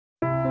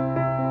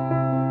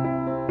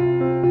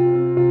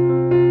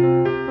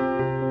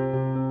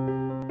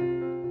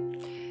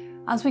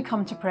As we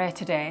come to pray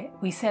today,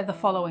 we say the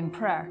following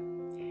prayer.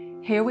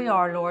 Here we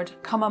are, Lord,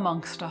 come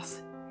amongst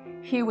us.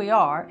 Here we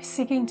are,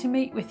 seeking to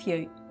meet with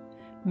you.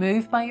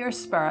 Move by your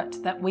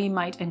Spirit that we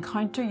might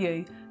encounter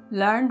you,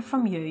 learn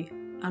from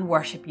you and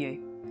worship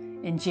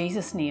you. In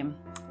Jesus' name,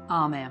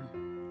 Amen.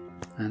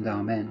 And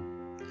Amen.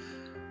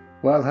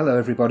 Well, hello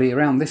everybody.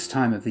 Around this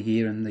time of the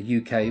year in the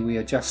UK, we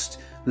are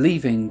just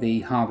leaving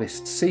the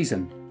harvest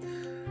season.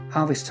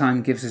 Harvest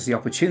time gives us the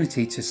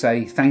opportunity to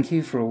say thank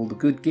you for all the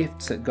good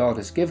gifts that God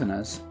has given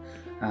us,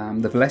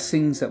 the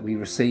blessings that we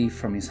receive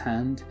from His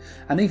hand.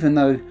 And even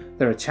though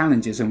there are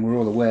challenges, and we're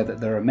all aware that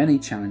there are many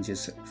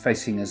challenges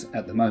facing us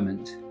at the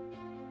moment,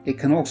 it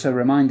can also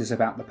remind us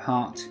about the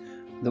part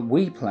that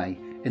we play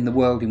in the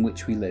world in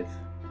which we live.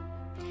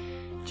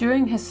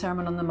 During his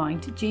Sermon on the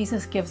Mount,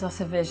 Jesus gives us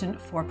a vision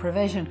for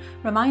provision,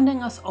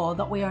 reminding us all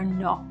that we are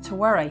not to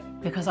worry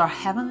because our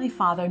Heavenly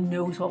Father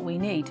knows what we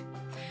need.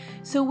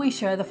 So we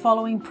share the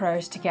following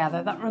prayers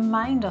together that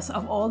remind us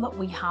of all that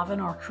we have in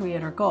our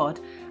Creator God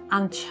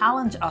and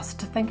challenge us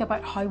to think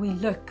about how we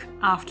look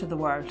after the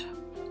world.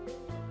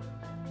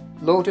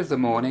 Lord of the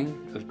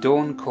morning, of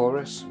dawn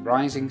chorus,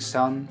 rising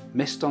sun,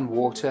 mist on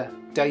water,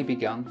 day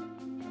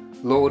begun.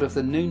 Lord of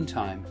the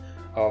noontime,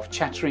 of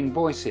chattering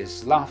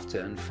voices, laughter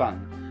and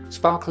fun,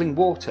 sparkling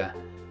water,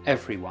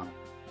 everyone.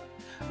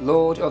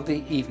 Lord of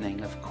the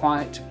evening, of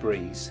quiet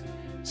breeze,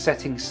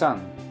 setting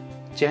sun,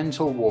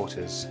 gentle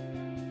waters,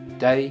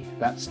 day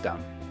that's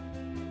done.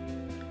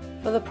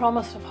 For the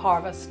promise of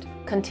harvest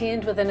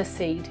contained within a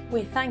seed,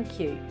 we thank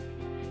you.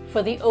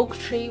 For the oak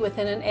tree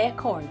within an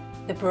acorn,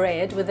 the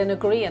bread within a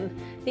grain,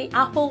 the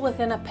apple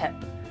within a pip,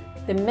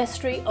 the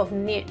mystery of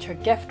nature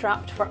gift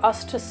wrapped for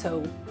us to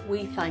sow,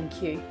 we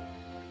thank you.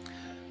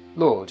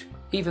 Lord,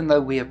 even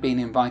though we have been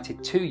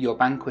invited to your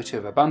banquet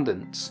of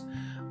abundance,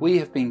 we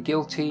have been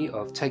guilty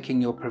of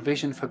taking your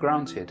provision for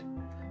granted,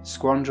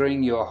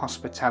 squandering your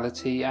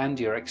hospitality and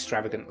your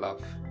extravagant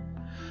love.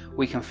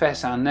 We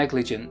confess our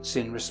negligence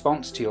in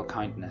response to your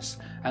kindness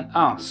and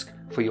ask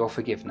for your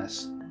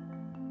forgiveness.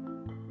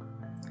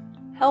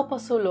 Help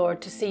us, O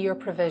Lord, to see your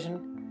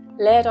provision,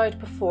 laid out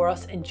before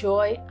us in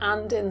joy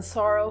and in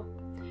sorrow,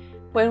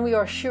 when we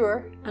are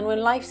sure and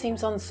when life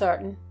seems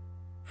uncertain.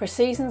 For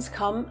seasons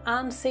come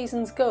and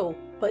seasons go,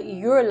 but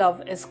your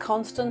love is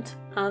constant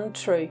and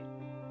true.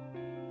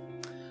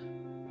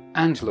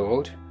 And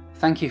Lord,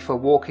 thank you for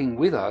walking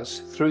with us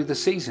through the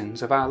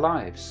seasons of our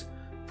lives,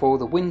 for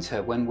the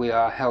winter when we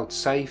are held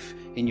safe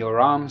in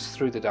your arms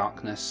through the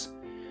darkness,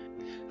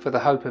 for the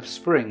hope of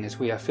spring as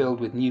we are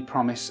filled with new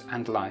promise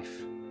and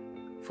life,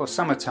 for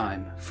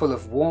summertime full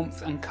of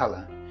warmth and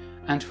colour,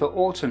 and for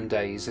autumn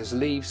days as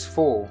leaves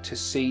fall to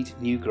seed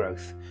new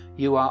growth.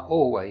 You are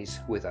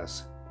always with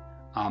us.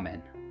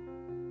 Amen.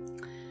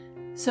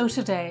 So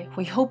today,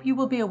 we hope you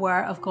will be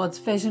aware of God's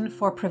vision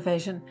for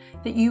provision,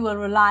 that you will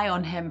rely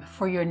on Him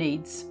for your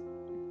needs.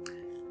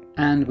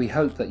 And we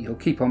hope that you'll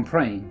keep on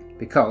praying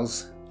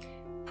because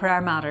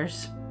prayer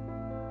matters.